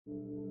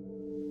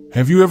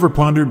Have you ever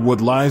pondered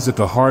what lies at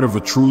the heart of a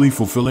truly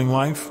fulfilling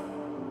life?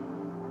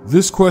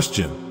 This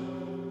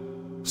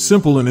question,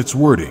 simple in its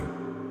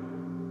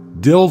wording,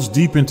 delves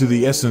deep into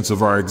the essence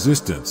of our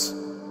existence,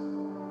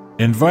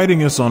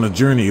 inviting us on a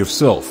journey of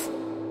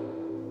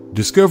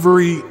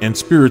self-discovery and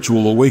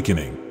spiritual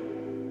awakening.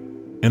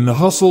 In the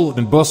hustle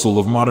and bustle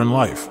of modern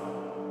life,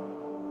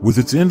 with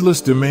its endless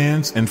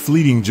demands and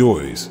fleeting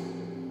joys,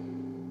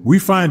 we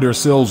find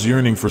ourselves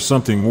yearning for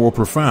something more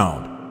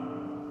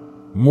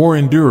profound, more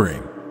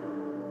enduring.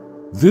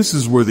 This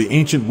is where the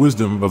ancient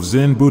wisdom of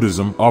Zen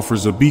Buddhism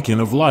offers a beacon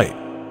of light.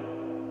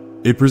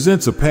 It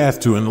presents a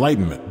path to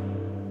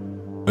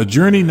enlightenment, a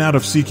journey not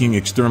of seeking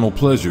external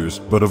pleasures,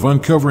 but of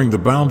uncovering the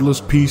boundless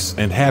peace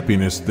and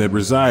happiness that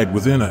reside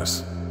within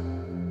us.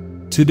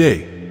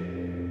 Today,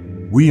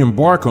 we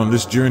embark on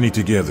this journey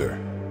together,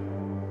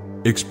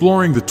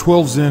 exploring the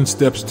 12 Zen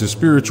steps to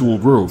spiritual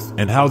growth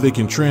and how they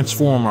can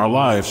transform our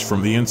lives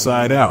from the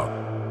inside out.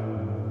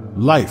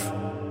 Life,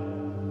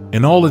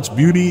 in all its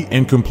beauty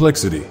and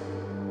complexity,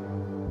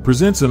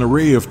 presents an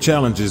array of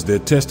challenges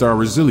that test our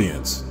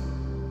resilience,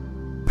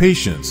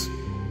 patience,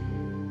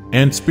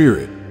 and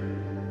spirit.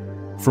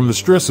 From the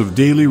stress of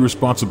daily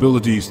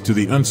responsibilities to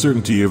the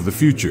uncertainty of the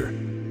future,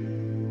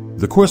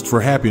 the quest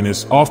for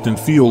happiness often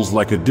feels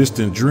like a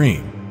distant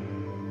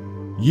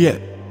dream.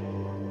 Yet,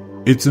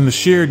 it's in the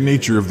shared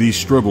nature of these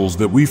struggles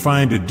that we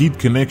find a deep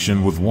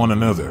connection with one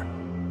another.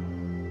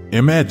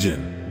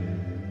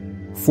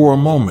 Imagine, for a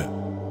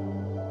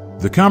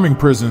moment, the calming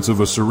presence of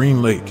a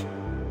serene lake,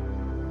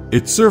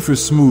 its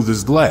surface smooth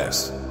as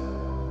glass,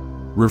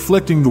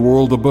 reflecting the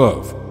world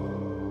above.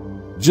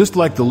 Just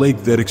like the lake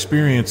that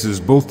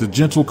experiences both the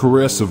gentle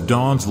caress of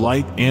dawn's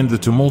light and the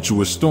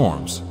tumultuous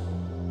storms,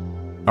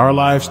 our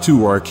lives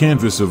too are a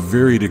canvas of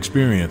varied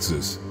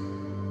experiences.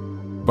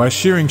 By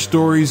sharing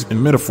stories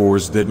and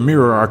metaphors that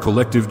mirror our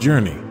collective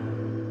journey,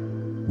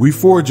 we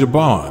forge a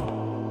bond,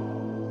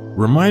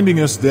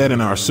 reminding us that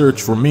in our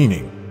search for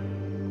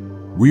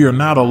meaning, we are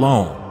not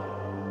alone.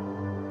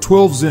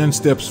 12 Zen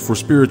steps for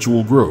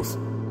spiritual growth.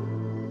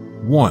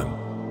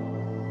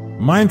 1.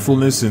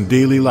 Mindfulness in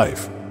daily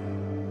life.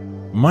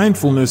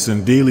 Mindfulness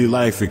in daily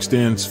life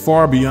extends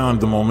far beyond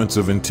the moments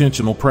of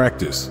intentional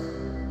practice,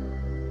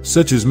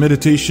 such as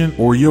meditation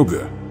or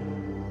yoga.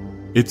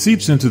 It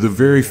seeps into the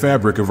very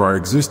fabric of our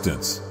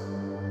existence,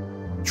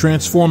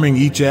 transforming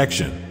each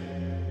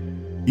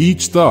action,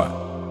 each thought,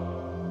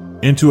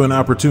 into an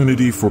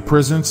opportunity for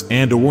presence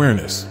and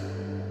awareness.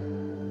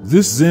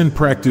 This Zen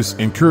practice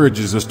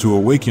encourages us to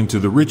awaken to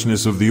the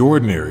richness of the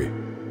ordinary,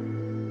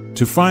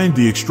 to find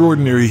the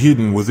extraordinary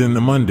hidden within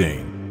the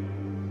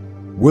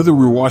mundane. Whether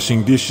we're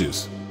washing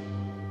dishes,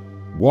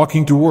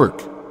 walking to work,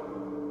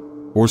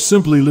 or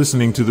simply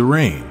listening to the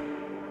rain,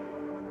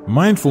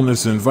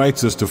 mindfulness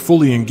invites us to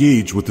fully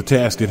engage with the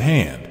task at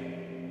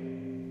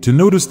hand, to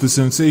notice the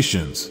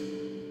sensations,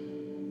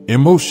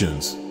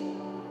 emotions,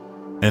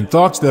 and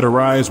thoughts that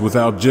arise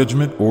without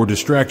judgment or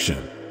distraction.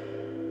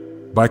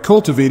 By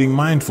cultivating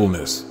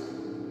mindfulness,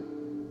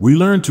 we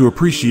learn to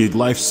appreciate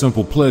life's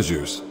simple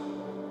pleasures,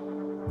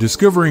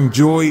 discovering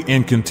joy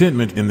and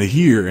contentment in the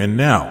here and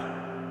now.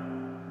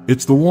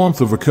 It's the warmth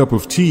of a cup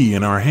of tea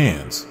in our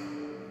hands,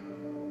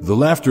 the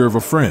laughter of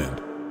a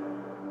friend,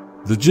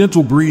 the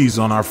gentle breeze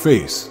on our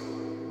face.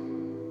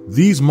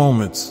 These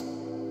moments,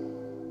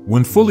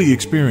 when fully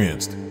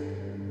experienced,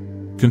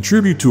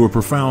 contribute to a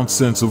profound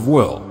sense of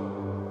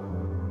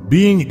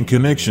well-being in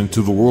connection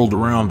to the world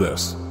around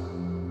us.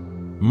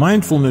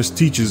 Mindfulness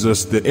teaches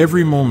us that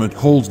every moment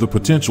holds the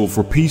potential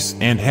for peace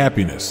and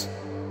happiness.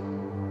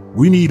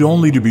 We need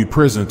only to be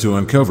present to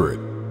uncover it.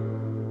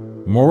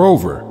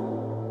 Moreover,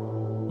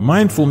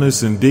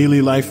 mindfulness in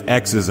daily life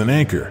acts as an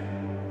anchor,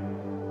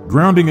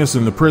 grounding us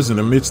in the present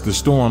amidst the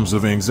storms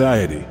of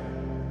anxiety,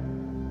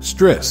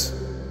 stress,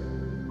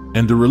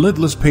 and the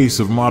relentless pace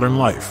of modern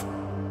life.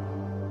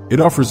 It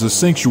offers a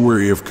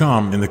sanctuary of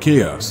calm in the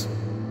chaos,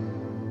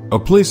 a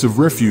place of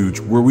refuge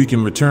where we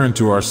can return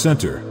to our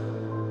center,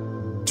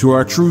 to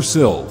our true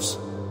selves.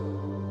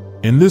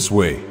 In this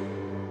way,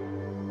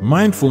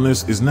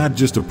 mindfulness is not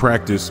just a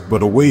practice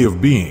but a way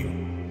of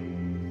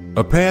being,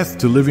 a path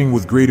to living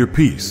with greater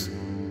peace,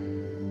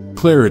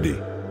 clarity,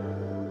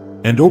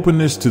 and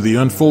openness to the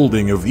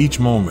unfolding of each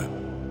moment.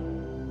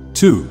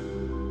 2.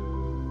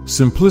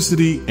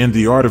 Simplicity and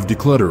the art of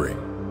decluttering.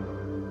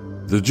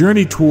 The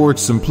journey towards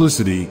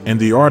simplicity and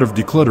the art of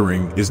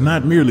decluttering is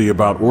not merely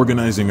about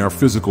organizing our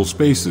physical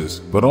spaces,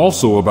 but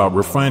also about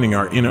refining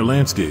our inner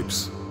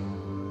landscapes.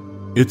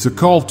 It's a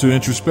call to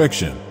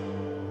introspection,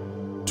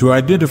 to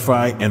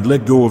identify and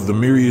let go of the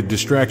myriad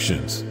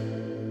distractions,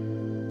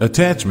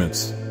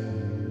 attachments,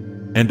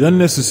 and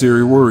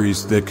unnecessary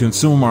worries that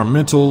consume our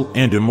mental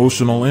and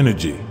emotional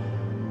energy.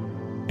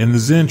 In the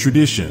Zen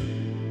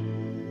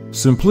tradition,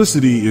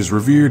 simplicity is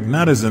revered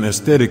not as an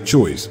aesthetic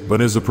choice, but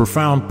as a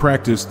profound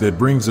practice that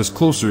brings us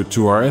closer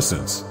to our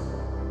essence,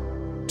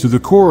 to the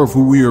core of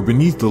who we are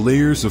beneath the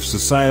layers of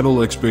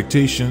societal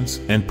expectations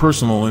and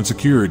personal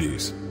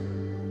insecurities.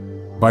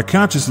 By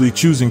consciously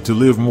choosing to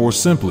live more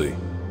simply,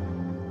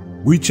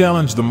 We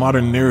challenge the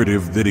modern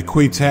narrative that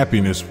equates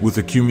happiness with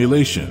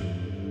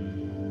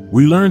accumulation.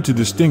 We learn to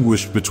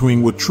distinguish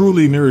between what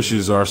truly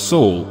nourishes our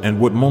soul and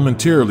what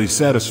momentarily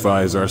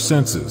satisfies our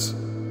senses.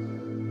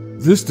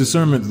 This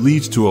discernment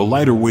leads to a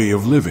lighter way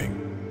of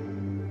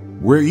living,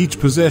 where each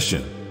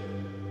possession,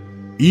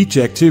 each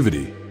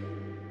activity,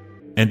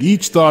 and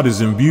each thought is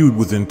imbued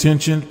with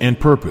intention and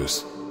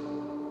purpose.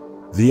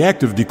 The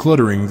act of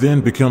decluttering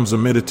then becomes a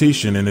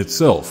meditation in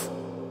itself,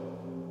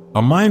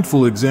 a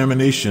mindful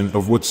examination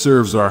of what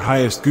serves our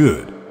highest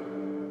good.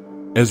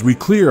 As we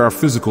clear our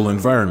physical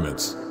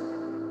environments,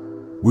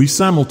 we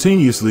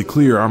simultaneously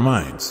clear our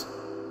minds,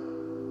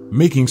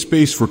 making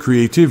space for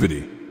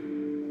creativity,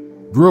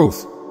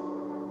 growth,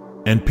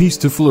 and peace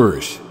to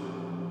flourish.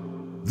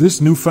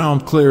 This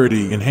newfound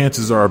clarity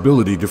enhances our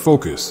ability to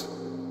focus,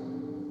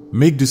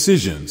 make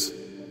decisions,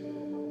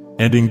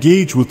 and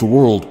engage with the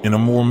world in a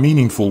more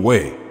meaningful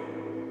way.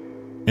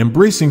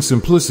 Embracing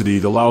simplicity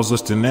allows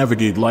us to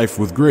navigate life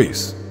with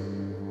grace,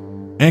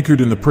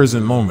 anchored in the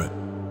present moment,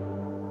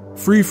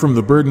 free from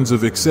the burdens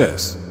of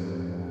excess.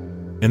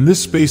 In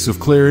this space of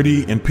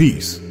clarity and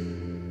peace,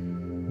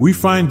 we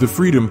find the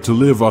freedom to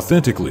live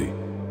authentically,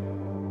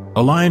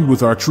 aligned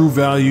with our true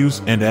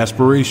values and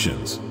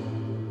aspirations.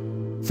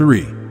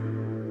 3.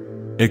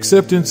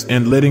 Acceptance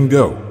and letting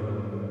go.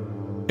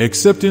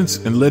 Acceptance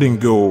and letting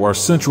go are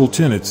central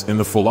tenets in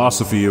the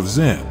philosophy of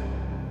Zen,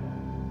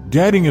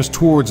 guiding us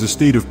towards a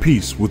state of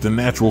peace with the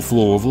natural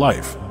flow of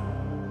life.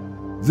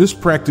 This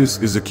practice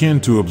is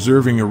akin to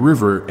observing a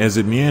river as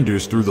it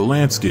meanders through the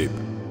landscape,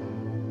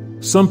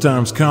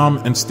 sometimes calm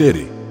and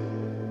steady,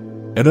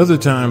 at other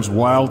times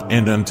wild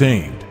and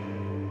untamed.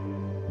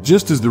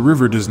 Just as the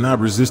river does not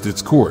resist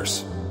its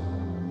course,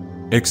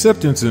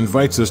 acceptance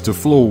invites us to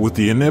flow with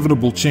the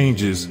inevitable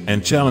changes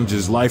and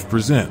challenges life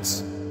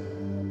presents,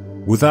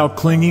 without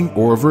clinging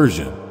or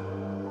aversion.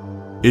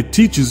 It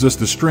teaches us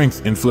the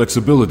strength in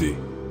flexibility,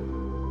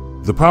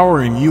 the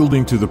power in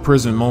yielding to the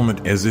present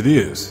moment as it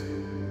is,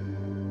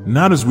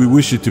 not as we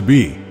wish it to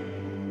be.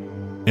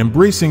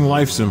 Embracing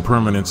life's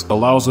impermanence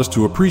allows us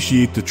to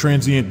appreciate the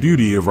transient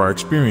beauty of our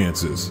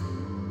experiences,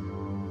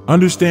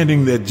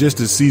 understanding that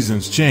just as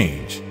seasons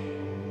change,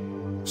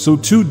 so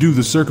too do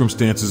the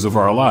circumstances of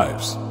our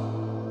lives.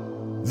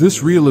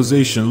 This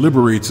realization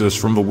liberates us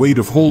from the weight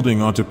of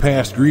holding onto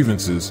past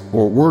grievances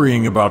or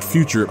worrying about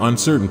future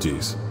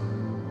uncertainties.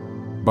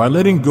 By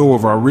letting go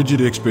of our rigid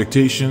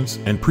expectations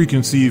and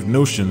preconceived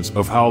notions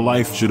of how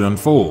life should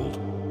unfold,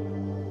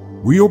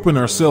 we open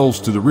ourselves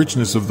to the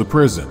richness of the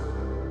present,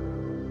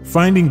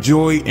 finding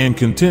joy and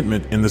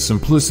contentment in the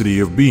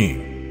simplicity of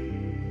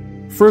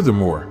being.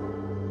 Furthermore,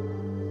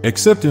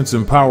 acceptance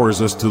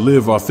empowers us to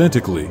live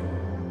authentically,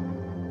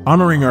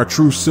 honoring our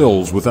true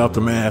selves without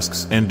the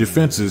masks and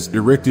defenses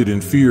erected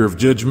in fear of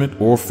judgment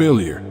or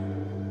failure.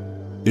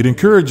 It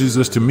encourages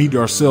us to meet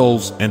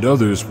ourselves and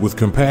others with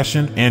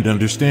compassion and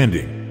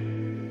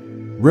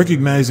understanding,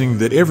 recognizing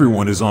that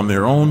everyone is on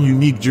their own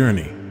unique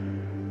journey.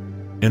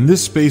 In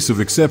this space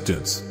of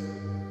acceptance,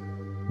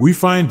 we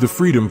find the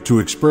freedom to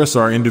express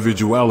our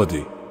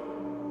individuality,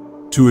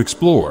 to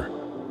explore,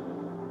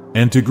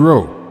 and to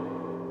grow,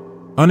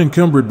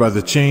 unencumbered by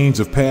the chains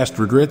of past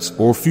regrets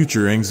or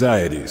future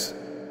anxieties.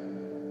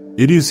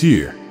 It is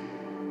here,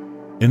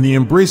 in the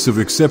embrace of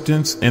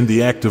acceptance and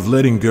the act of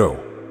letting go,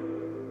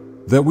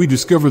 that we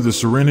discover the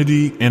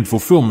serenity and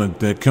fulfillment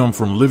that come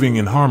from living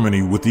in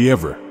harmony with the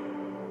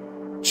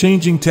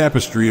ever-changing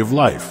tapestry of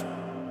life.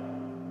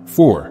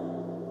 4.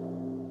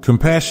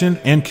 Compassion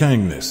and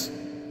kindness.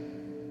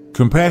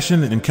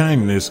 Compassion and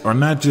kindness are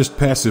not just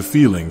passive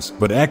feelings,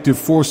 but active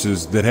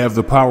forces that have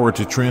the power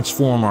to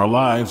transform our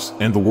lives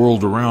and the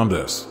world around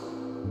us.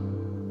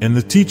 In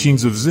the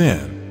teachings of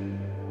Zen,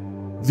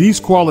 these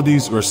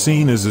qualities are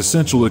seen as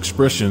essential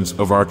expressions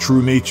of our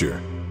true nature,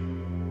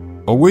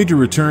 a way to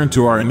return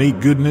to our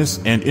innate goodness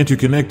and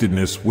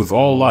interconnectedness with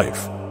all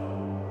life.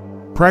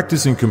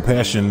 Practicing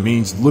compassion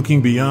means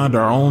looking beyond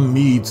our own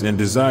needs and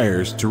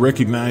desires to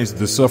recognize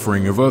the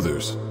suffering of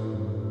others,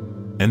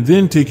 and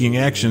then taking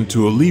action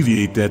to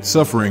alleviate that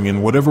suffering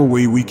in whatever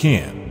way we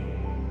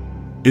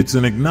can. It's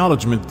an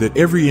acknowledgement that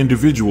every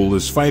individual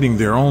is fighting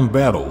their own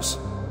battles,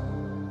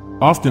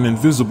 often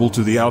invisible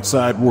to the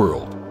outside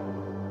world,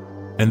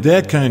 and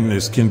that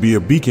kindness can be a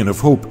beacon of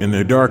hope in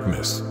their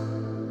darkness.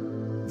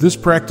 This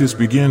practice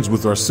begins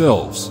with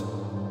ourselves,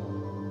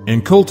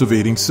 in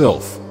cultivating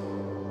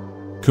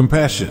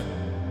self-compassion.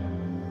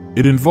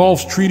 It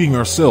involves treating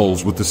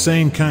ourselves with the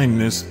same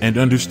kindness and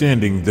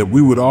understanding that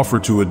we would offer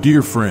to a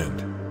dear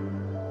friend.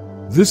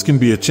 This can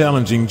be a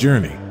challenging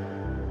journey,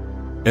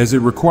 as it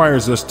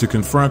requires us to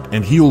confront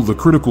and heal the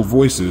critical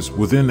voices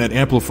within that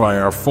amplify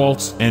our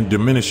faults and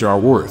diminish our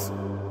worth.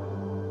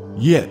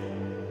 Yet,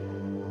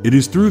 it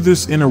is through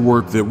this inner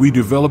work that we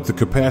develop the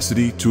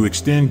capacity to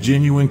extend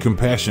genuine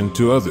compassion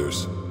to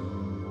others,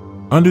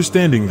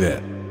 understanding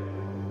that,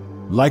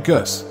 like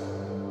us,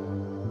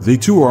 they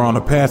too are on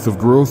a path of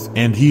growth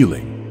and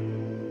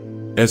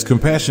healing. As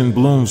compassion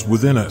blooms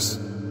within us,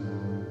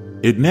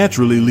 it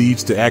naturally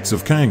leads to acts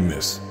of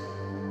kindness,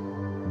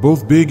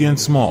 both big and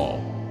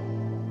small,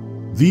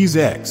 These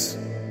acts,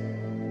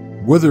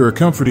 whether a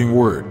comforting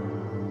word,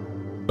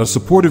 a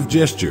supportive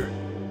gesture,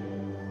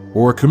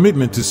 or a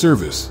commitment to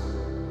service,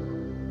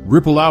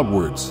 ripple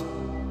outwards,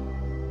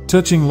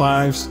 touching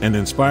lives and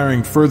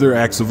inspiring further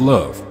acts of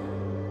love.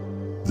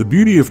 The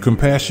beauty of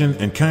compassion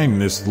and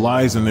kindness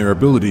lies in their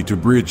ability to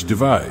bridge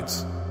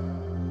divides,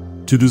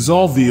 to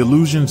dissolve the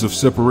illusions of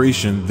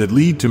separation that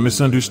lead to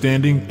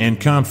misunderstanding and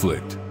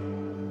conflict.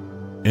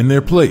 In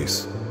their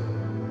place,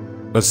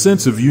 a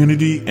sense of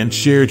unity and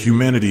shared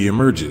humanity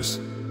emerges,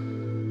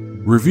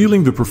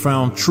 revealing the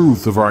profound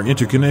truth of our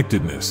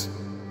interconnectedness.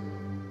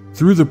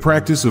 Through the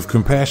practice of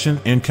compassion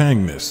and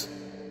kindness,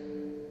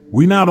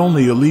 we not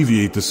only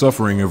alleviate the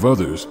suffering of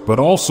others, but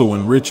also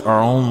enrich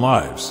our own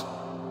lives.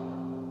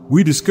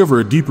 We discover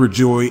a deeper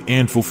joy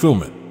and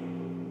fulfillment,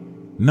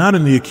 not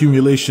in the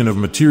accumulation of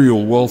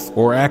material wealth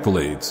or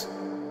accolades,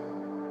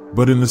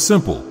 but in the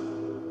simple,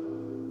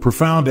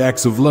 profound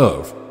acts of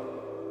love.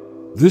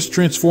 This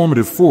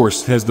transformative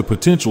force has the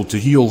potential to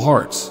heal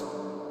hearts,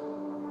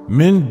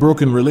 mend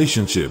broken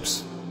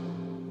relationships,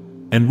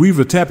 and weave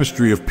a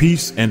tapestry of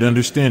peace and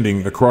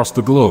understanding across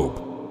the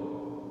globe.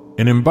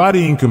 In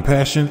embodying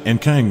compassion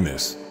and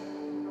kindness,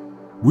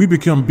 we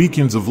become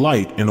beacons of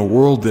light in a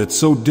world that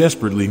so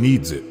desperately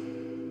needs it,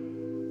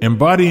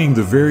 embodying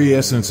the very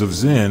essence of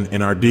Zen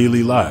in our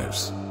daily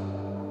lives.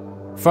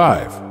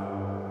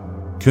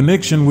 5.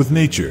 Connection with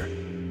nature.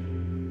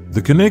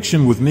 The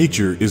connection with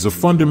nature is a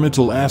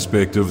fundamental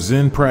aspect of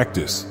Zen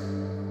practice,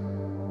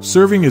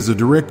 serving as a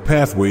direct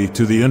pathway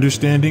to the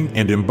understanding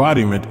and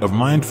embodiment of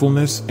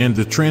mindfulness and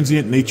the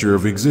transient nature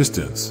of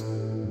existence.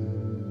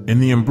 In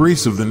the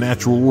embrace of the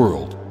natural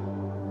world,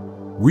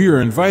 we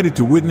are invited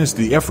to witness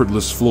the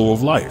effortless flow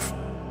of life,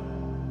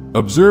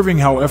 observing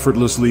how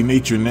effortlessly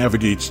nature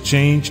navigates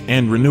change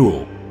and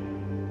renewal.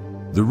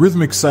 The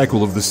rhythmic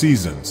cycle of the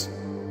seasons,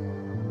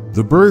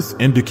 the birth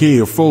and decay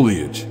of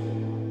foliage,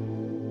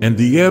 and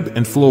the ebb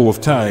and flow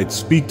of tides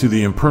speak to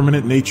the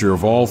impermanent nature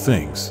of all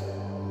things.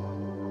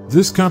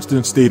 This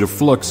constant state of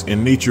flux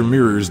in nature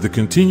mirrors the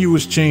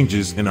continuous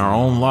changes in our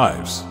own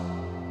lives,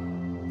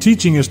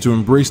 teaching us to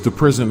embrace the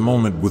present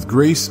moment with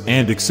grace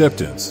and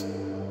acceptance.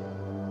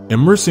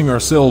 Immersing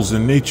ourselves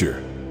in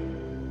nature,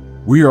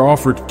 we are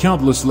offered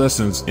countless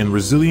lessons in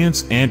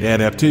resilience and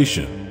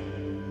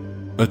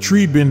adaptation. A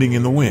tree bending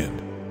in the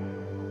wind,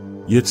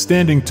 yet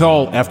standing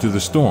tall after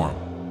the storm,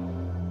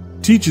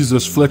 teaches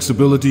us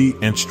flexibility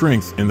and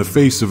strength in the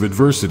face of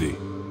adversity.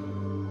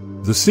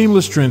 The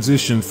seamless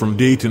transition from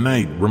day to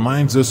night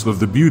reminds us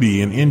of the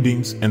beauty in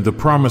endings and the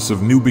promise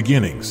of new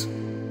beginnings.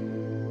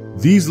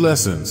 These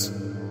lessons,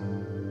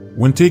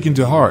 when taken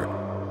to heart,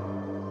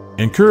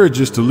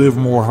 encourage us to live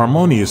more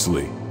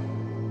harmoniously,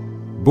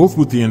 both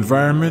with the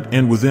environment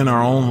and within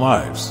our own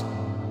lives,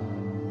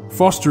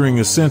 fostering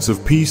a sense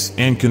of peace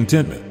and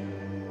contentment.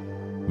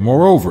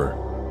 Moreover,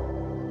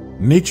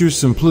 nature's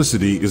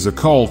simplicity is a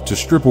call to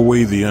strip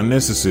away the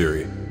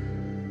unnecessary,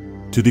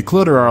 to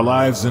declutter our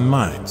lives and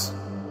minds,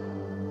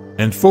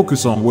 and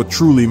focus on what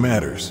truly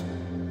matters.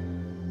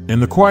 In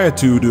the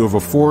quietude of a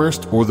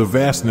forest or the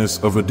vastness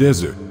of a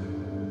desert,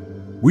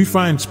 we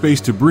find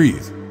space to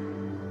breathe,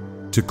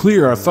 to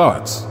clear our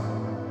thoughts,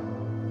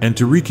 and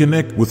to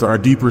reconnect with our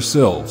deeper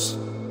selves.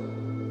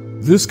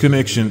 This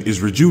connection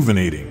is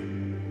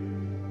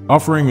rejuvenating,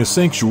 offering a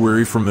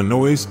sanctuary from the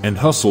noise and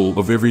hustle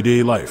of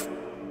everyday life,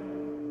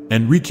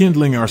 and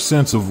rekindling our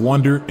sense of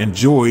wonder and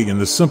joy in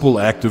the simple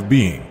act of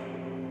being.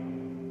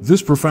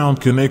 This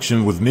profound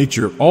connection with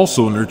nature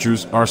also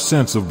nurtures our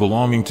sense of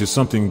belonging to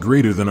something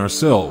greater than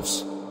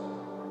ourselves,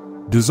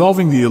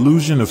 dissolving the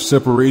illusion of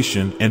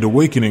separation and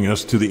awakening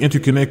us to the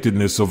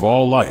interconnectedness of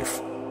all life.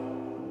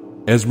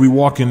 As we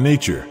walk in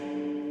nature,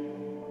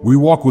 we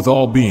walk with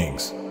all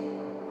beings,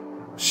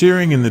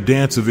 sharing in the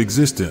dance of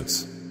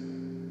existence,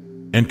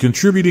 and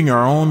contributing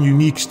our own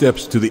unique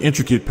steps to the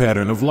intricate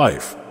pattern of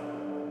life.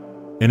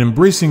 In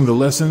embracing the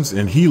lessons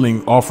and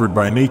healing offered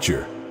by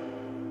nature,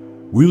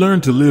 we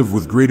learn to live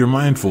with greater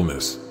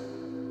mindfulness,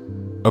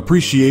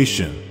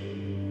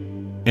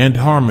 appreciation, and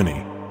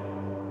harmony.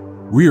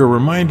 We are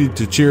reminded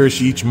to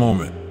cherish each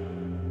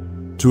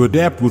moment, to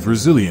adapt with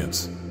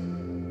resilience,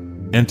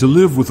 and to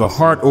live with a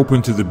heart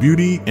open to the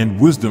beauty and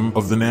wisdom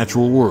of the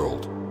natural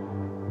world.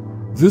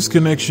 This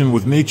connection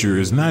with nature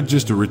is not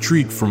just a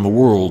retreat from the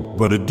world,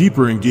 but a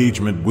deeper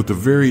engagement with the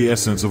very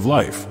essence of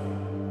life,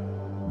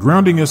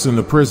 grounding us in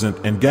the present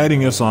and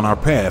guiding us on our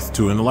path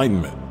to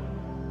enlightenment.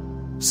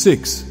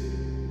 6.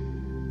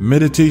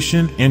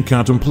 Meditation and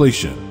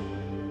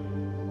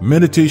contemplation.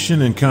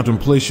 Meditation and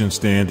contemplation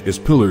stand as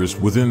pillars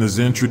within the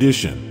Zen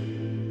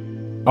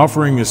tradition,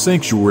 offering a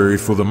sanctuary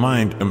for the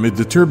mind amid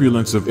the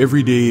turbulence of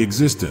everyday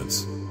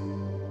existence.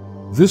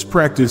 This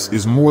practice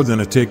is more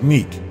than a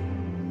technique.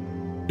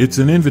 It's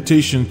an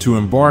invitation to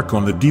embark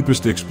on the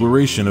deepest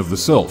exploration of the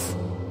self,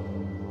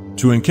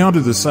 to encounter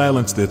the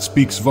silence that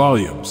speaks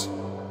volumes.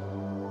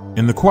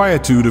 In the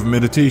quietude of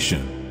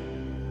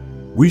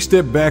meditation, we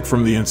step back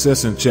from the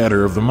incessant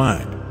chatter of the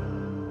mind,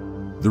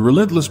 the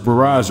relentless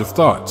barrage of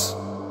thoughts,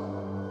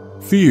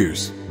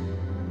 fears,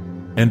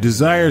 and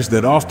desires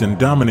that often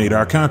dominate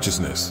our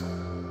consciousness.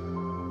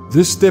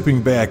 This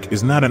stepping back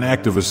is not an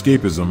act of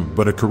escapism,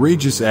 but a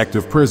courageous act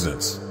of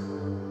presence,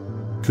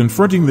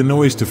 confronting the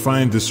noise to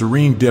find the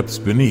serene depths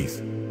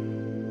beneath.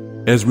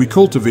 As we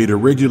cultivate a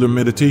regular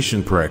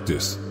meditation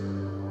practice,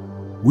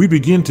 we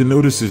begin to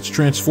notice its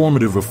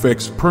transformative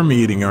effects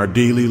permeating our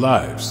daily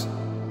lives.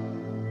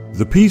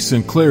 The peace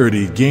and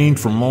clarity gained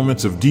from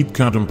moments of deep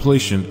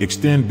contemplation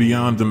extend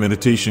beyond the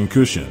meditation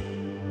cushion,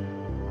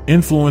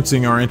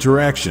 influencing our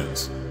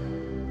interactions,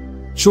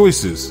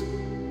 choices,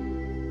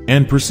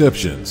 and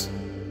perceptions.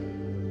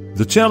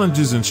 The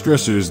challenges and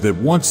stressors that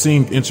once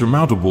seemed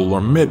insurmountable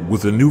are met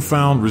with a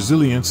newfound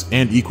resilience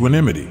and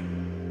equanimity,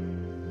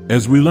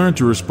 as we learn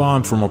to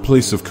respond from a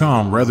place of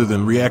calm rather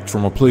than react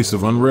from a place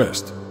of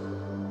unrest.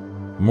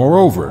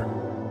 Moreover,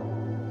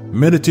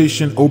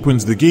 meditation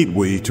opens the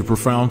gateway to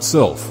profound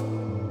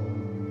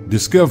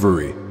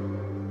self-discovery.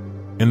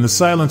 In the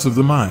silence of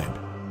the mind,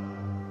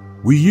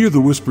 we hear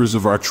the whispers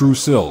of our true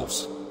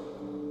selves,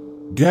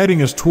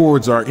 guiding us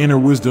towards our inner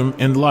wisdom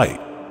and light.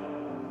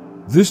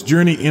 This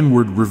journey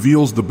inward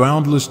reveals the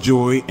boundless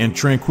joy and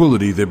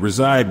tranquility that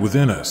reside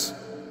within us,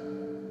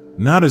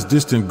 not as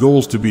distant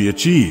goals to be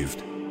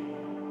achieved,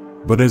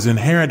 but as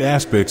inherent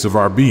aspects of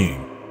our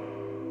being.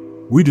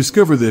 We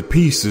discover that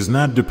peace is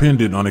not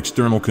dependent on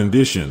external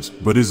conditions,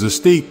 but is a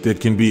state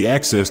that can be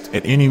accessed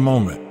at any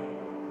moment,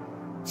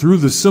 through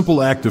the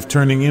simple act of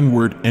turning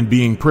inward and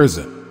being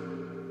present.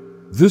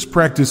 This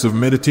practice of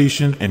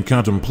meditation and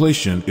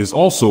contemplation is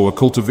also a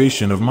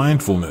cultivation of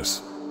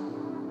mindfulness,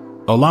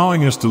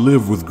 allowing us to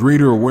live with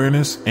greater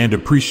awareness and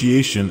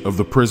appreciation of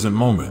the present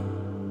moment.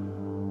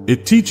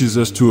 It teaches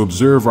us to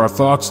observe our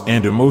thoughts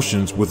and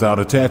emotions without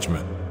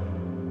attachment,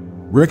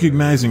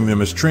 recognizing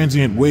them as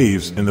transient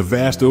waves in the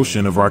vast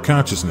ocean of our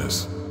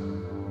consciousness.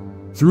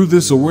 Through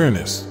this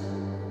awareness,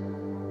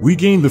 we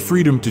gain the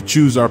freedom to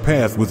choose our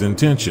path with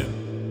intention,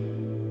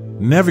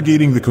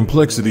 navigating the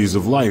complexities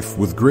of life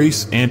with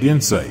grace and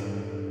insight.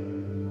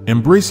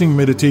 Embracing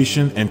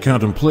meditation and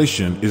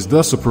contemplation is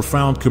thus a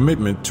profound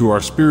commitment to our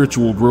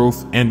spiritual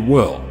growth and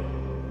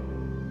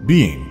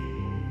well-being.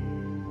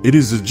 It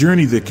is a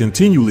journey that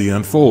continually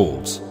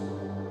unfolds,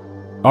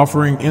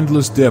 offering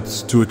endless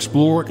depths to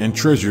explore and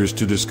treasures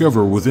to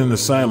discover within the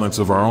silence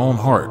of our own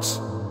hearts.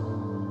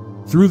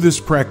 Through this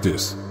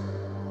practice,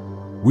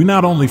 we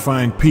not only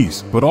find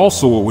peace, but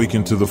also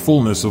awaken to the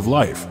fullness of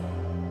life,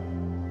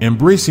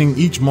 embracing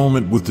each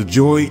moment with the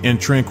joy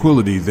and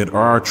tranquility that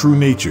are our true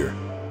nature.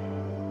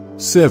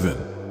 7.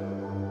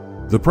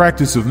 The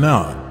practice of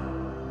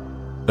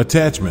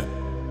non-attachment.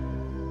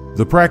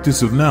 The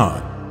practice of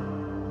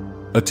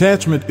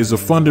non-attachment is a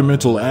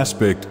fundamental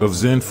aspect of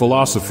Zen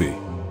philosophy,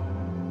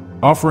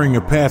 offering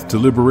a path to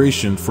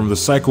liberation from the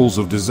cycles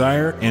of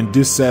desire and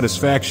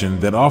dissatisfaction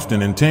that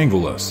often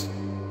entangle us.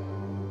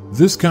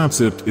 This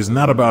concept is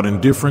not about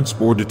indifference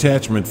or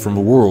detachment from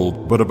the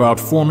world, but about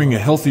forming a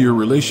healthier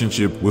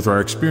relationship with our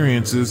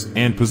experiences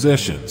and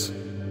possessions.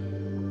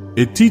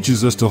 It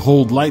teaches us to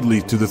hold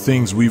lightly to the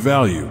things we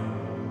value,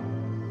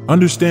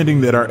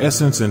 understanding that our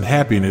essence and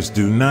happiness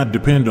do not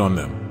depend on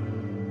them.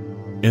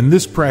 In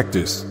this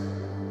practice,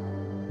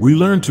 we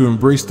learn to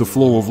embrace the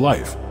flow of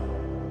life,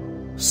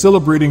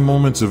 celebrating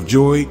moments of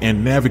joy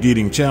and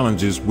navigating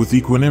challenges with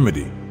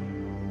equanimity,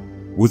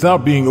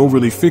 without being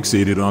overly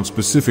fixated on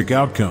specific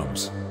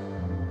outcomes.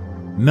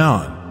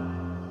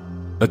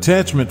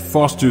 Non-attachment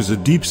fosters a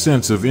deep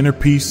sense of inner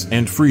peace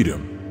and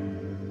freedom,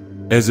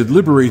 as it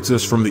liberates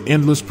us from the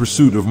endless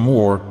pursuit of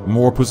more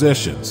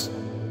possessions,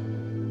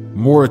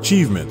 more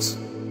achievements,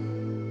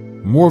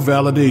 more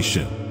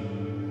validation.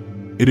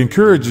 It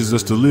encourages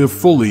us to live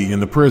fully in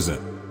the present,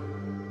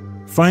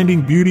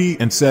 finding beauty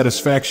and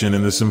satisfaction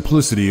in the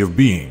simplicity of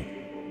being.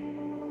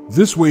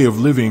 This way of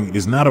living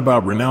is not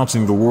about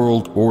renouncing the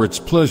world or its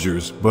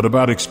pleasures, but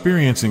about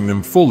experiencing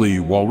them fully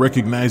while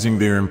recognizing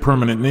their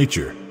impermanent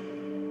nature.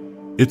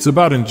 It's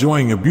about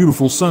enjoying a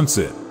beautiful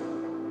sunset,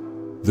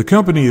 the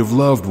company of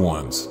loved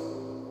ones,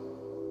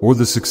 or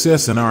the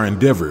success in our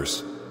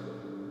endeavors,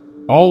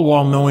 all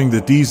while knowing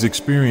that these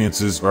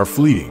experiences are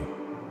fleeting,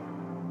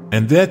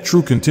 and that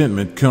true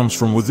contentment comes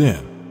from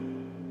within.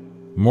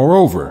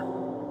 Moreover,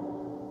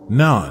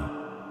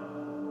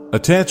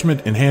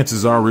 non-attachment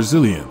enhances our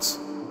resilience,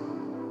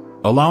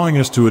 allowing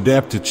us to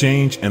adapt to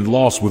change and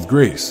loss with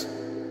grace.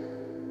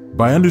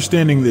 By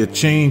understanding that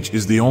change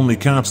is the only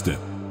constant,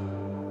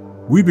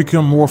 we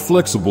become more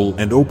flexible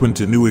and open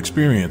to new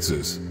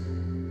experiences,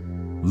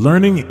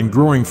 learning and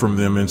growing from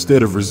them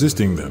instead of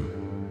resisting them.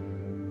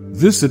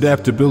 This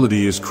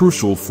adaptability is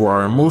crucial for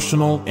our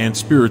emotional and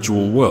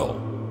spiritual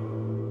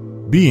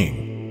well-being,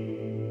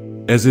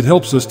 as it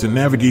helps us to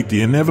navigate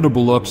the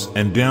inevitable ups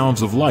and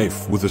downs of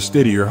life with a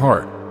steadier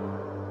heart.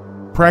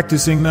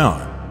 Practicing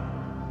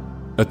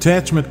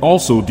non-attachment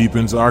also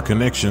deepens our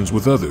connections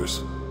with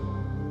others,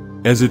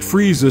 as it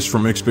frees us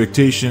from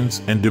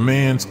expectations and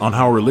demands on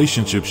how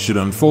relationships should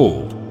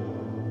unfold.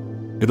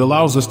 It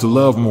allows us to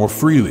love more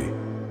freely,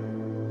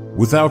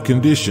 without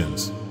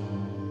conditions,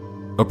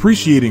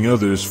 appreciating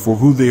others for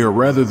who they are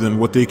rather than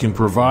what they can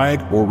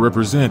provide or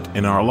represent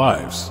in our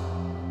lives.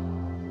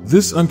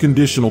 This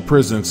unconditional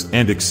presence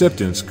and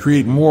acceptance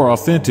create more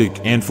authentic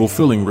and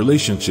fulfilling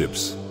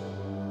relationships.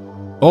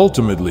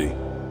 Ultimately,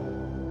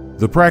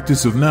 the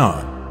practice of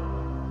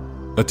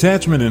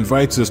non-attachment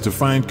invites us to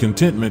find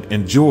contentment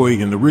and joy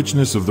in the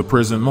richness of the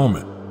present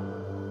moment,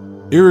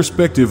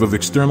 irrespective of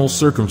external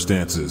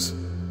circumstances.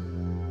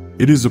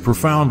 It is a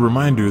profound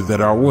reminder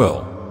that our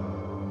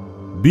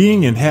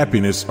well-being and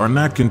happiness are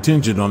not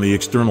contingent on the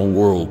external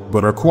world,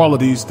 but are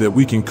qualities that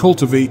we can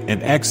cultivate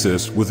and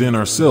access within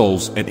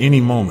ourselves at any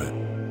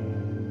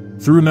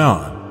moment. Through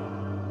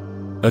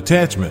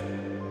non-attachment,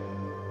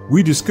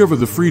 we discover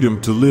the freedom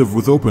to live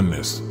with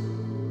openness,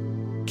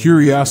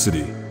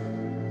 curiosity,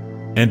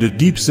 and a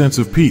deep sense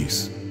of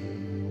peace,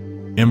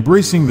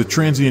 embracing the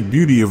transient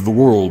beauty of the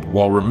world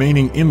while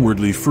remaining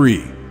inwardly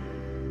free.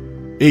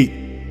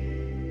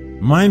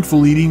 8.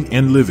 Mindful eating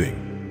and living.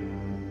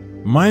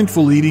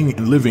 Mindful eating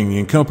and living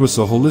encompass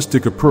a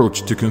holistic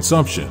approach to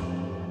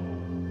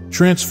consumption,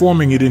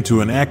 transforming it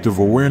into an act of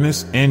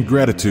awareness and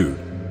gratitude.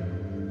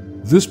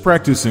 This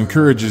practice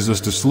encourages us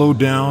to slow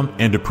down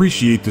and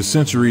appreciate the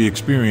sensory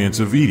experience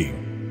of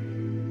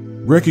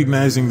eating,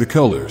 recognizing the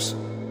colors,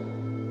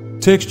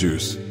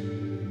 textures,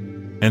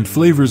 and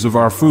flavors of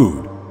our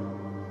food.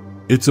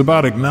 It's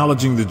about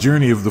acknowledging the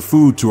journey of the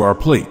food to our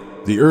plate,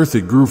 the earth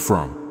it grew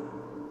from,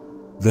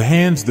 the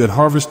hands that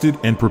harvested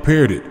and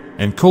prepared it,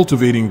 and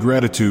cultivating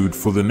gratitude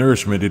for the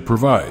nourishment it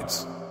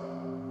provides.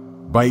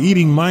 By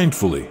eating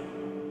mindfully,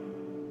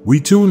 we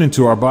tune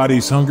into our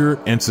body's hunger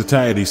and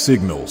satiety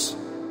signals,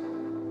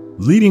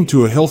 leading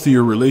to a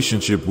healthier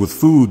relationship with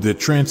food that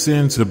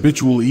transcends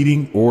habitual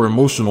eating or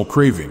emotional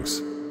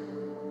cravings.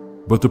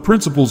 But the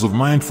principles of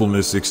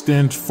mindfulness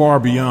extend far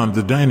beyond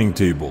the dining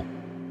table,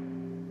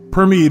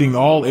 permeating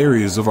all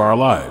areas of our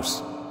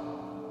lives.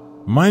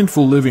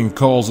 Mindful living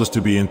calls us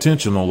to be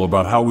intentional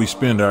about how we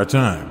spend our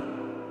time,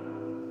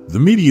 the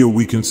media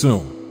we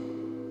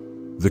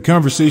consume, the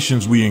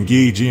conversations we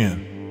engage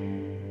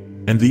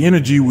in, and the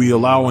energy we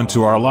allow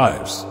into our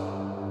lives.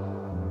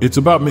 It's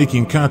about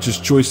making conscious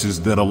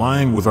choices that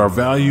align with our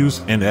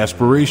values and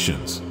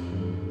aspirations,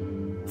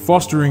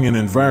 fostering an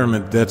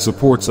environment that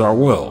supports our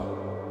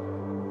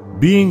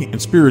well-being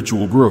and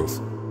spiritual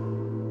growth.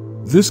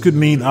 This could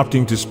mean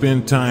opting to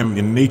spend time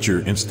in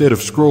nature instead of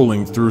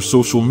scrolling through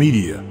social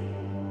media,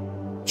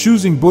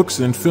 choosing books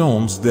and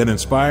films that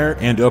inspire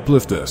and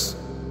uplift us,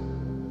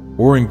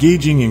 or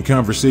engaging in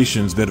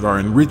conversations that are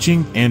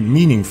enriching and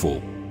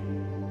meaningful.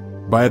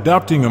 By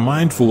adopting a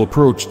mindful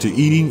approach to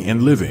eating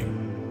and living,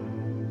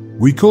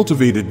 we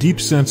cultivate a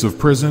deep sense of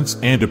presence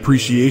and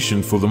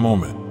appreciation for the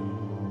moment.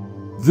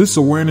 This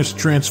awareness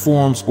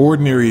transforms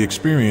ordinary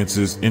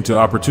experiences into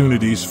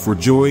opportunities for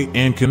joy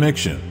and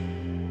connection.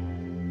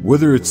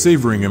 Whether it's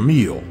savoring a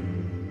meal,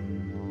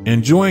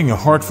 enjoying a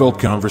heartfelt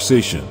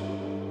conversation,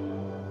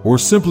 or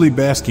simply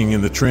basking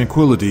in the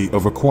tranquility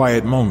of a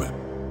quiet moment,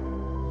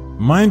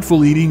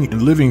 mindful eating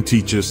and living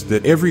teach us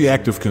that every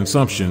act of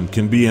consumption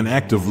can be an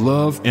act of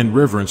love and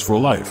reverence for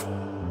life,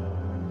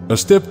 a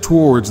step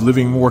towards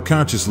living more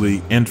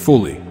consciously and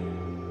fully.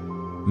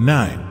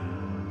 9.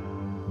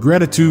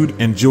 Gratitude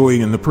and joy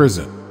in the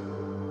present.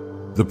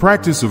 The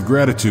practice of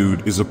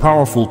gratitude is a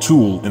powerful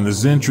tool in the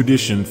Zen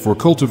tradition for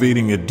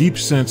cultivating a deep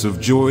sense of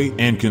joy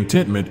and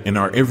contentment in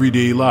our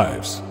everyday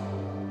lives.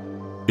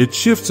 It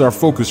shifts our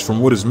focus from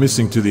what is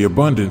missing to the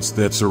abundance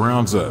that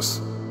surrounds us,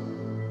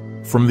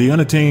 from the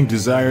unattained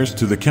desires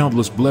to the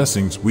countless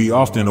blessings we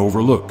often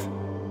overlook.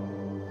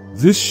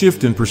 This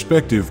shift in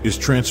perspective is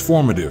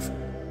transformative,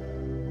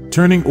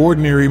 turning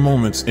ordinary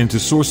moments into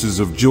sources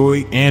of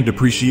joy and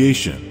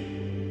appreciation.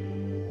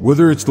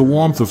 Whether it's the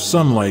warmth of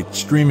sunlight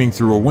streaming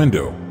through a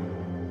window,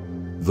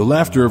 the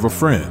laughter of a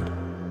friend,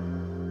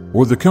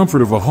 or the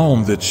comfort of a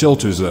home that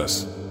shelters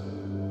us,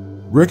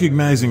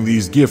 recognizing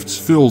these gifts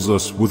fills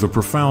us with a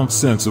profound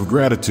sense of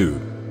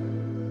gratitude.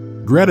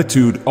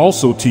 Gratitude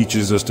also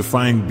teaches us to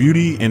find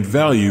beauty and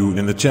value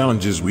in the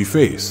challenges we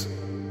face,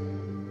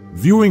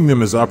 viewing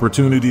them as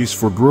opportunities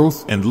for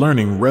growth and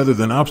learning rather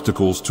than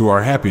obstacles to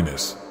our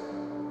happiness.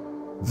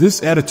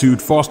 This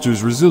attitude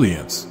fosters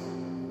resilience,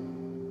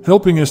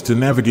 helping us to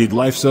navigate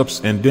life's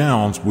ups and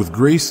downs with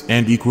grace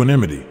and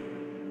equanimity.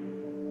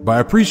 By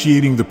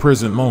appreciating the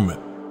present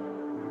moment,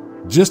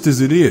 just as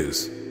it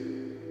is,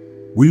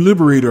 we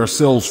liberate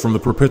ourselves from the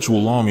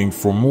perpetual longing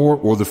for more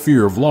or the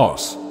fear of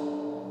loss,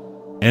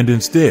 and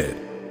instead,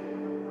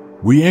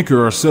 we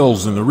anchor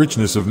ourselves in the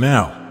richness of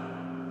now.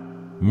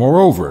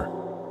 Moreover,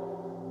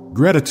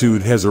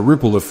 gratitude has a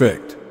ripple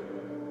effect,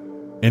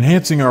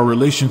 enhancing our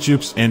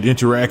relationships and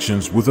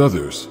interactions with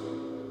others.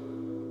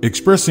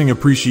 Expressing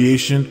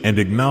appreciation and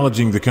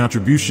acknowledging the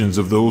contributions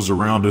of those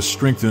around us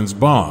strengthens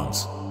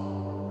bonds,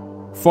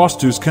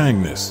 fosters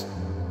kindness,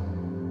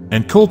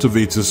 and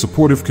cultivates a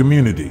supportive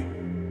community.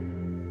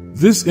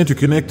 This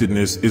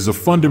interconnectedness is a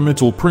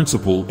fundamental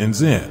principle in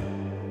Zen,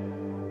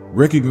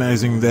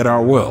 recognizing that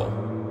our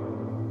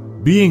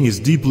well-being is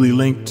deeply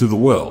linked to the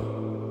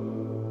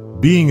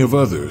well-being of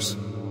others.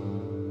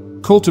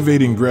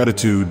 Cultivating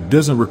gratitude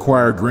doesn't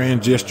require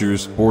grand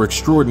gestures or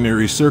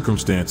extraordinary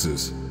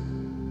circumstances.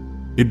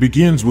 It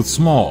begins with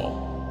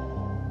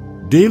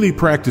small, daily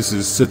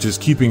practices such as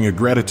keeping a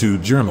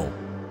gratitude journal,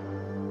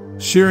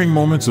 sharing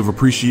moments of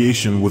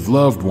appreciation with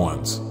loved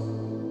ones,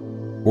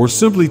 or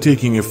simply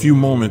taking a few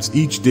moments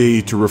each day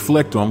to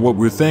reflect on what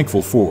we're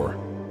thankful for.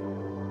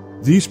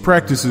 These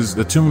practices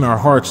attune our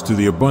hearts to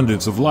the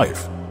abundance of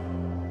life,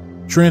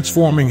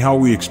 transforming how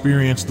we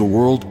experience the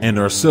world and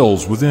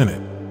ourselves within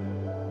it.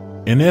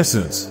 In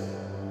essence,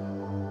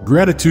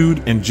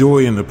 gratitude and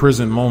joy in the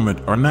present moment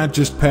are not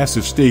just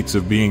passive states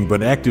of being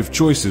but active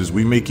choices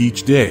we make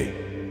each day.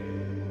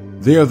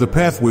 They are the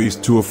pathways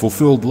to a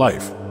fulfilled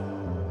life,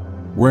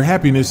 where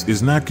happiness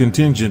is not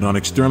contingent on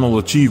external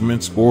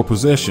achievements or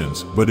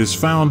possessions, but is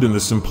found in the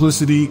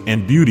simplicity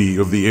and beauty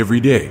of the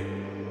everyday.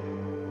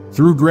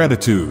 Through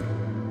gratitude,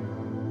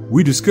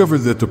 we discover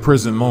that the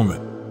present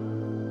moment,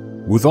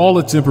 with all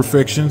its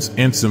imperfections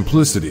and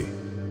simplicity,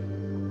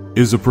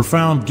 is a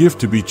profound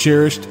gift to be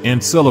cherished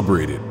and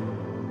celebrated.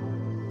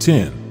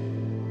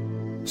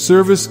 10.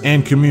 Service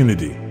and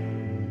community.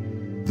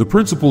 The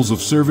principles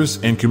of service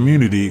and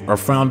community are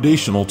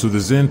foundational to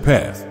the Zen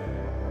path,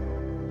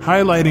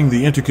 highlighting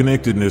the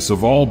interconnectedness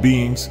of all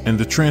beings and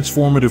the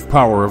transformative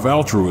power of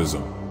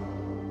altruism.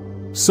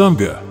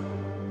 Sangha,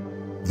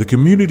 the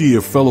community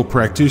of fellow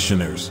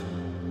practitioners,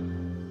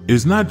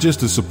 is not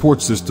just a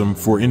support system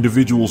for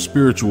individual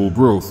spiritual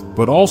growth,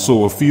 but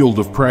also a field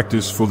of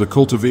practice for the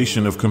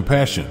cultivation of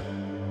compassion,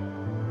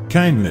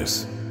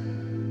 kindness,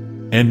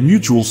 and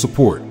mutual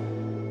support.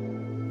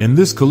 In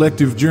this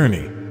collective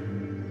journey,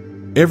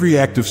 every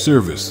act of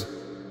service,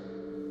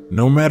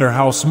 no matter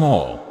how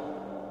small,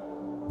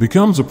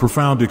 becomes a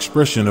profound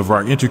expression of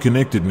our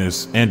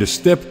interconnectedness and a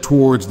step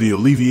towards the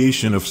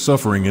alleviation of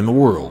suffering in the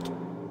world.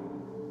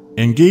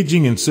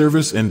 Engaging in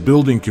service and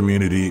building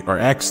community are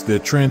acts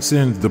that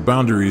transcend the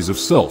boundaries of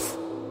self,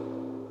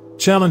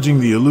 challenging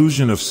the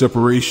illusion of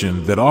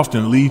separation that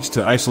often leads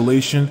to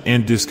isolation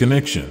and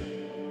disconnection.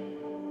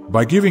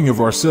 By giving of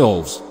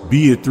ourselves,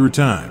 be it through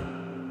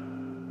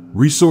time,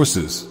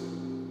 resources,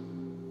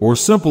 or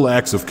simple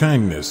acts of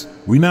kindness,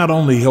 we not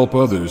only help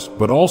others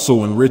but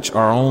also enrich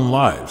our own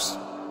lives,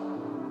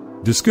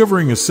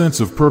 discovering a sense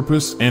of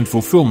purpose and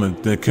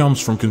fulfillment that comes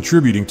from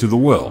contributing to the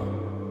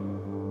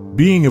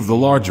well-being of the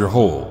larger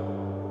whole.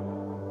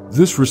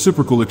 This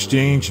reciprocal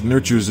exchange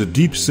nurtures a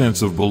deep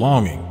sense of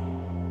belonging,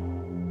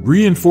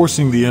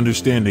 reinforcing the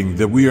understanding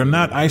that we are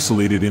not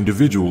isolated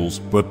individuals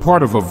but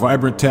part of a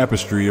vibrant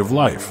tapestry of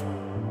life.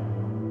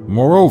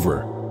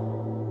 Moreover,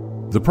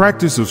 the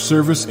practice of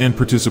service and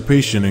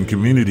participation in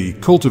community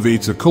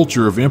cultivates a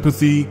culture of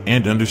empathy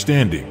and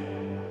understanding,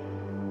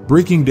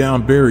 breaking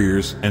down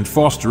barriers and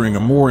fostering a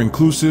more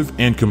inclusive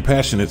and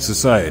compassionate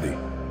society.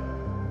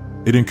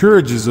 It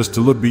encourages us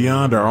to look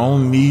beyond our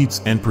own needs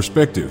and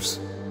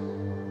perspectives,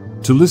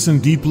 to listen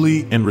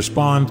deeply and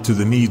respond to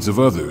the needs of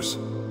others.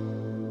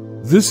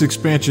 This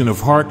expansion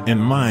of heart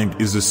and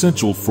mind is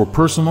essential for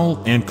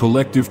personal and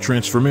collective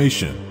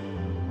transformation,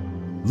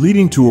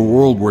 leading to a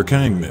world where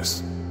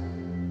kindness,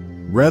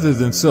 rather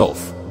than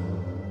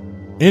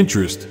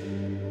self-interest,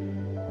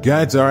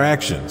 guides our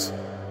actions.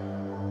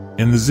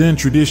 In the Zen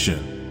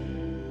tradition,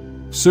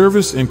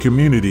 service and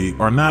community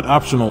are not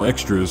optional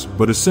extras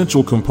but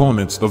essential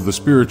components of the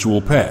spiritual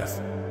path.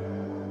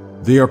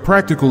 They are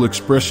practical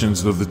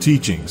expressions of the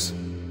teachings,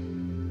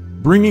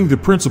 bringing the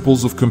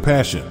principles of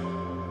compassion,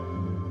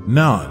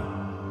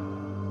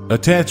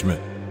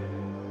 non-attachment,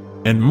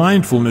 and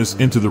mindfulness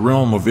into the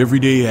realm of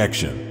everyday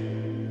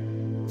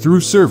action.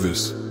 Through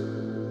service,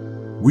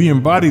 we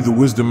embody the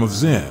wisdom of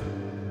Zen,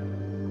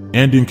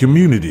 and in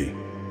community,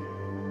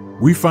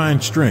 we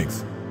find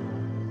strength,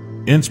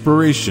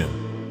 inspiration,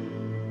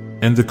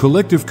 and the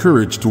collective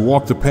courage to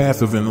walk the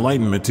path of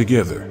enlightenment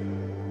together.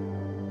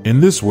 In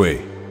this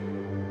way,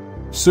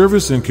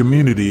 service and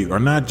community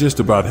are not just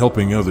about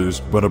helping others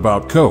but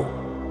about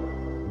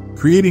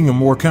creating a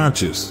more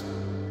conscious,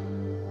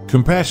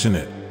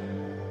 compassionate,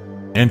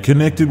 and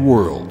connected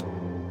world.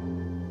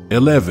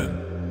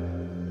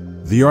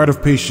 11. The art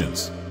of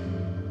patience.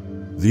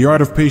 The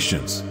art of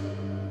patience,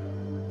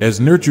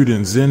 as nurtured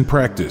in Zen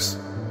practice,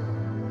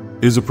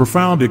 is a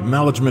profound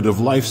acknowledgement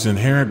of life's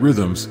inherent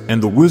rhythms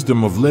and the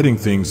wisdom of letting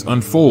things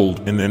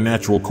unfold in their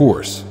natural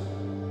course.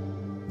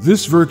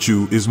 This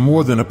virtue is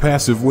more than a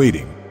passive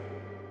waiting.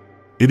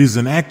 It is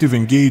an active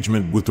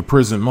engagement with the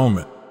present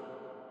moment,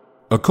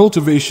 a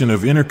cultivation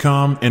of inner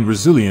calm and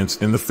resilience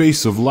in the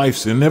face of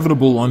life's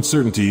inevitable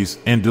uncertainties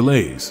and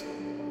delays.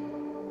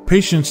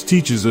 Patience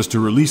teaches us to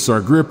release our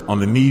grip on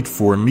the need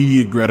for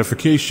immediate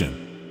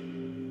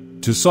gratification,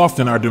 to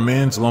soften our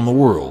demands on the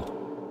world,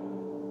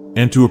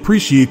 and to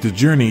appreciate the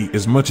journey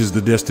as much as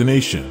the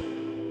destination.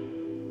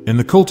 In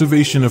the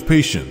cultivation of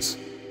patience,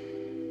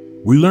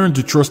 we learn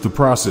to trust the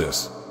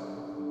process,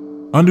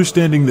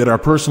 understanding that our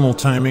personal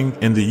timing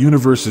and the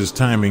universe's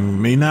timing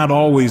may not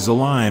always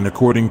align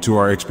according to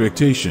our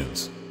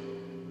expectations.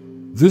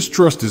 This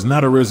trust is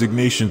not a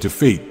resignation to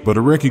fate, but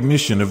a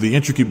recognition of the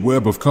intricate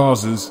web of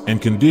causes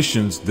and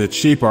conditions that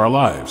shape our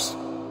lives.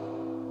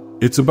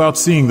 It's about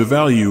seeing the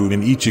value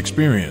in each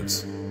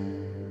experience,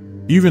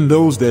 even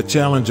those that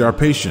challenge our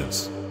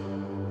patience,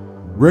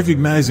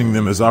 recognizing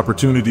them as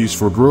opportunities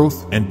for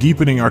growth and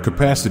deepening our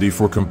capacity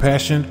for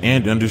compassion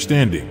and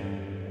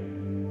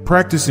understanding.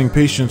 Practicing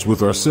patience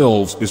with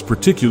ourselves is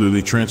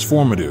particularly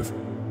transformative,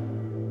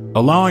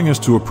 allowing us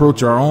to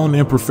approach our own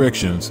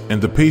imperfections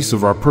and the pace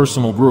of our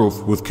personal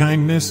growth with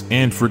kindness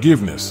and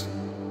forgiveness.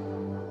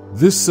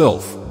 This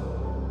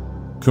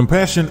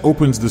self-compassion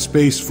opens the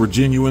space for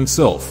genuine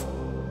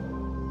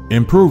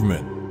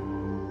self-improvement,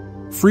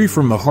 free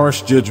from the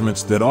harsh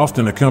judgments that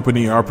often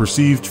accompany our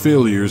perceived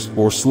failures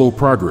or slow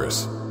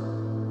progress.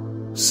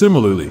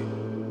 Similarly,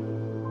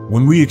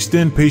 when we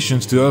extend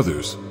patience to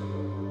others,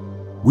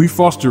 we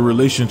foster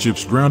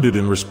relationships grounded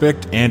in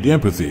respect and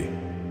empathy,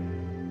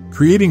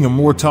 creating a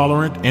more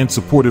tolerant and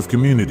supportive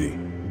community.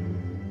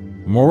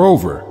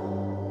 Moreover,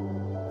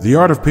 the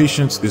art of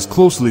patience is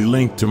closely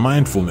linked to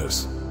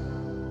mindfulness,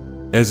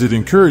 as it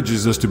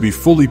encourages us to be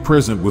fully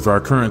present with our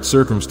current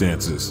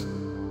circumstances,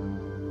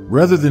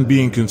 rather than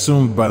being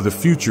consumed by the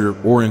future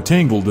or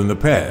entangled in the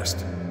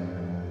past.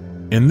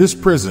 In this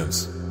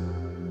presence,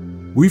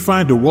 we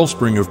find a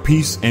wellspring of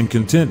peace and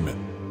contentment,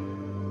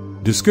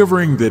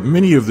 discovering that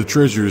many of the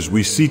treasures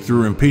we seek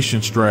through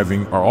impatient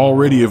striving are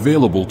already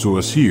available to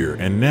us here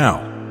and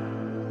now.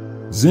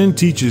 Zen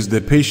teaches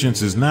that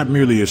patience is not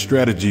merely a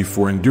strategy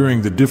for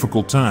enduring the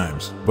difficult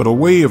times, but a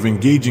way of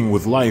engaging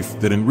with life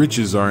that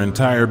enriches our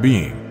entire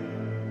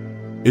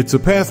being. It's a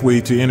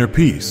pathway to inner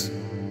peace,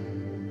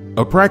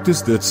 a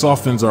practice that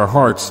softens our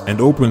hearts and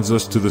opens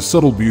us to the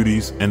subtle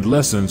beauties and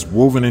lessons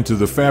woven into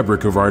the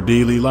fabric of our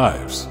daily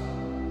lives.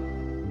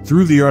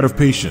 Through the art of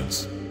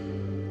patience,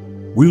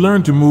 we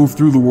learn to move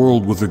through the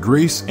world with a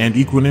grace and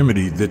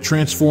equanimity that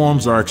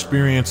transforms our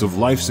experience of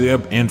life's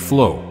ebb and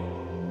flow,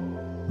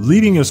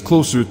 leading us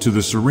closer to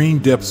the serene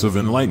depths of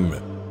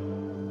enlightenment.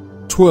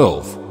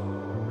 12.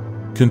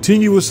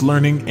 Continuous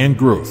learning and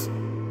growth.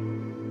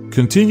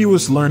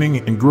 Continuous learning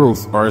and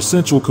growth are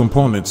essential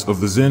components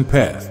of the Zen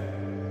path,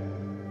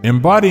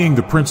 embodying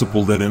the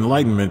principle that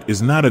enlightenment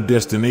is not a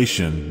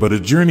destination but a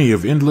journey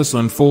of endless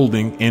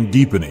unfolding and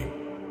deepening.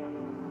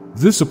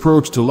 This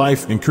approach to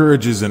life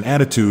encourages an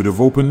attitude of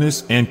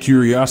openness and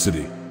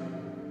curiosity,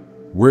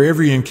 where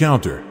every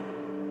encounter,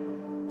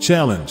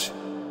 challenge,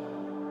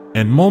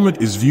 and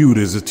moment is viewed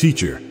as a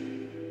teacher.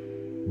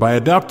 By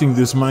adopting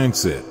this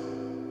mindset,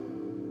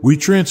 we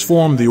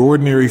transform the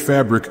ordinary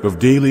fabric of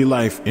daily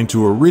life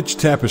into a rich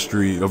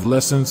tapestry of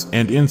lessons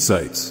and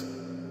insights,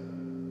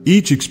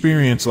 each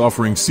experience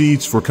offering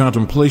seeds for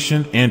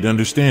contemplation and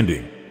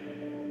understanding.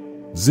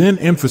 Zen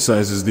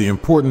emphasizes the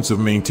importance of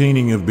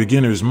maintaining a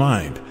beginner's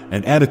mind,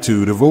 an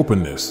attitude of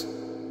openness,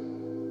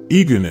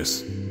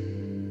 eagerness,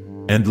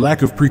 and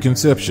lack of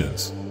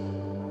preconceptions,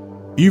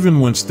 even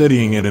when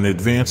studying at an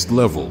advanced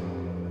level.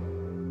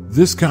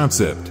 This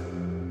concept,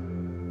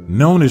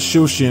 known as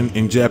Shoshin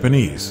in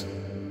Japanese,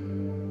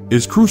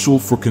 is crucial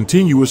for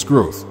continuous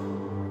growth.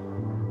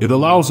 It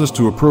allows us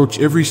to approach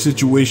every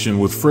situation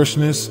with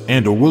freshness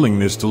and a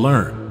willingness to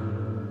learn,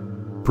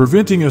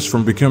 preventing us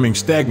from becoming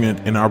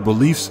stagnant in our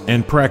beliefs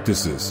and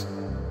practices.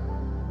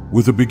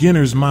 With a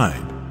beginner's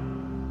mind,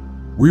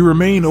 we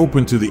remain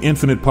open to the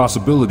infinite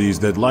possibilities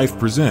that life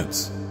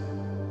presents,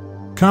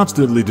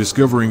 constantly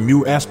discovering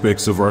new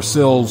aspects of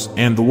ourselves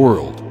and the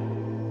world.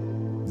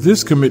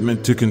 This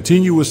commitment to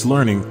continuous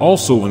learning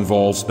also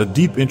involves a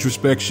deep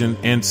introspection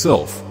and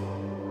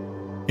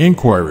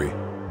self-inquiry,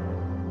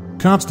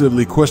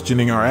 constantly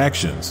questioning our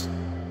actions,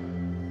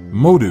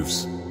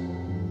 motives,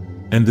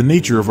 and the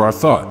nature of our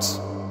thoughts.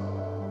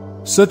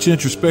 Such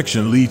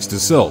introspection leads to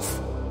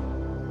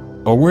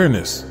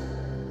self-awareness,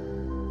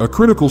 a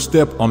critical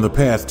step on the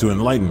path to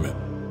enlightenment.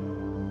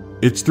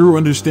 It's through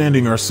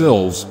understanding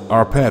ourselves,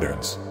 our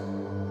patterns,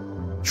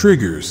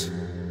 triggers,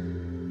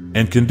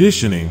 and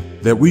conditioning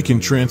that we can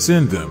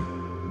transcend them,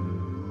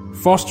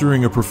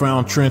 fostering a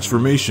profound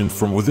transformation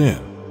from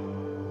within.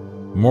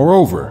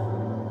 Moreover,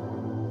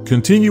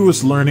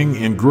 continuous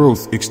learning and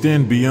growth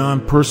extend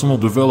beyond personal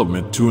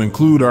development to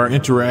include our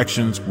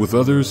interactions with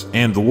others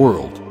and the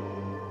world.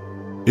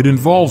 It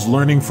involves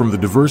learning from the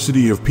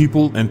diversity of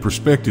people and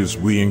perspectives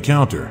we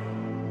encounter,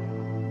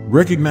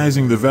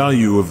 recognizing the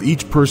value of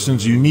each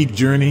person's unique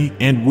journey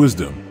and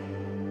wisdom.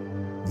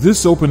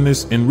 This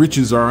openness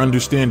enriches our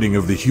understanding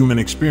of the human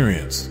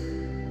experience,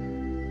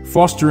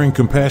 fostering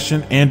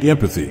compassion and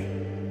empathy.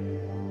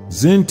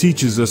 Zen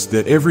teaches us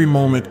that every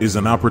moment is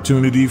an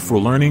opportunity for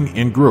learning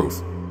and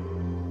growth,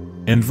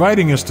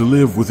 inviting us to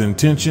live with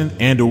intention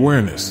and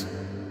awareness.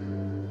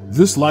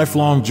 This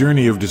lifelong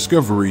journey of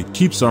discovery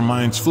keeps our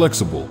minds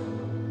flexible,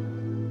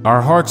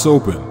 our hearts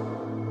open,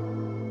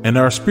 and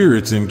our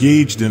spirits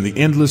engaged in the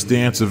endless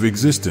dance of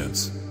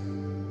existence.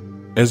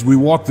 As we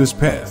walk this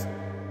path,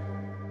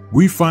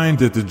 we find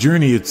that the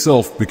journey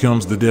itself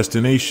becomes the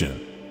destination,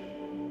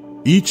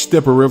 each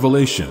step a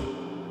revelation,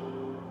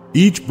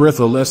 each breath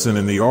a lesson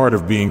in the art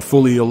of being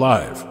fully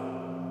alive.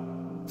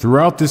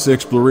 Throughout this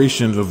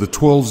exploration of the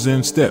 12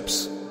 Zen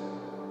steps,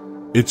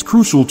 It's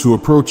crucial to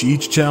approach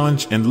each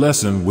challenge and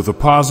lesson with a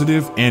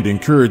positive and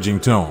encouraging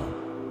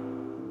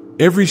tone.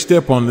 Every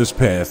step on this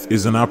path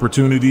is an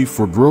opportunity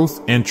for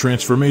growth and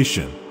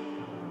transformation.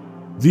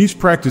 These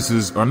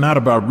practices are not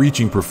about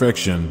reaching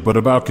perfection, but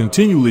about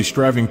continually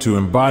striving to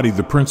embody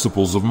the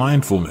principles of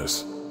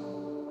mindfulness,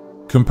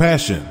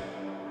 compassion,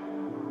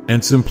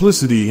 and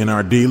simplicity in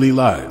our daily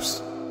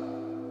lives.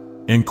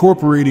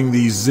 Incorporating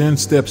these Zen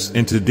steps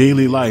into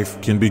daily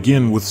life can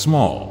begin with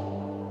small,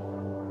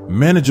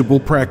 manageable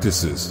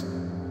practices.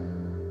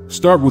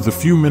 Start with a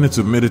few minutes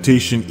of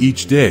meditation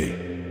each day.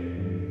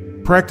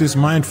 Practice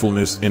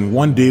mindfulness in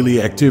one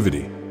daily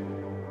activity,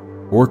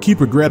 or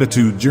keep a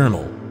gratitude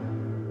journal.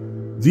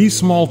 These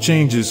small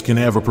changes can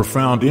have a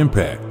profound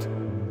impact,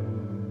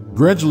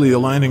 gradually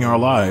aligning our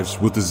lives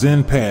with the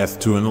Zen path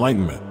to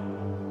enlightenment.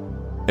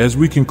 As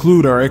we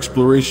conclude our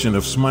exploration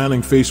of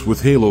Smiling Face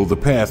with Halo, the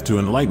Path to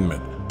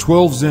Enlightenment,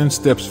 12 Zen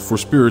Steps for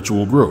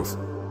Spiritual Growth,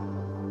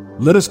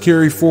 let us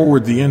carry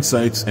forward the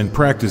insights and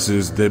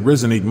practices that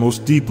resonate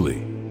most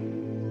deeply.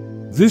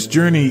 This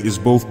journey is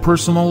both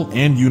personal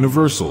and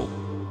universal,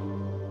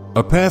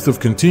 a path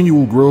of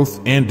continual growth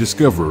and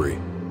discovery.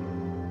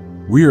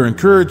 We are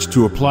encouraged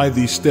to apply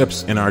these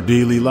steps in our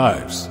daily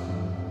lives,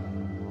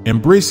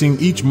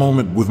 embracing each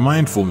moment with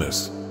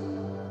mindfulness,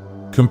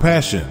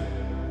 compassion,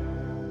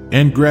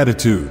 and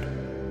gratitude.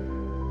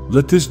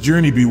 Let this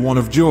journey be one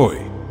of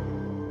joy,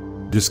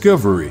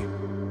 discovery,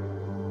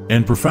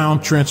 and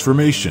profound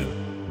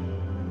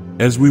transformation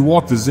as we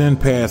walk the Zen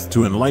path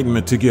to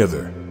enlightenment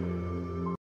together.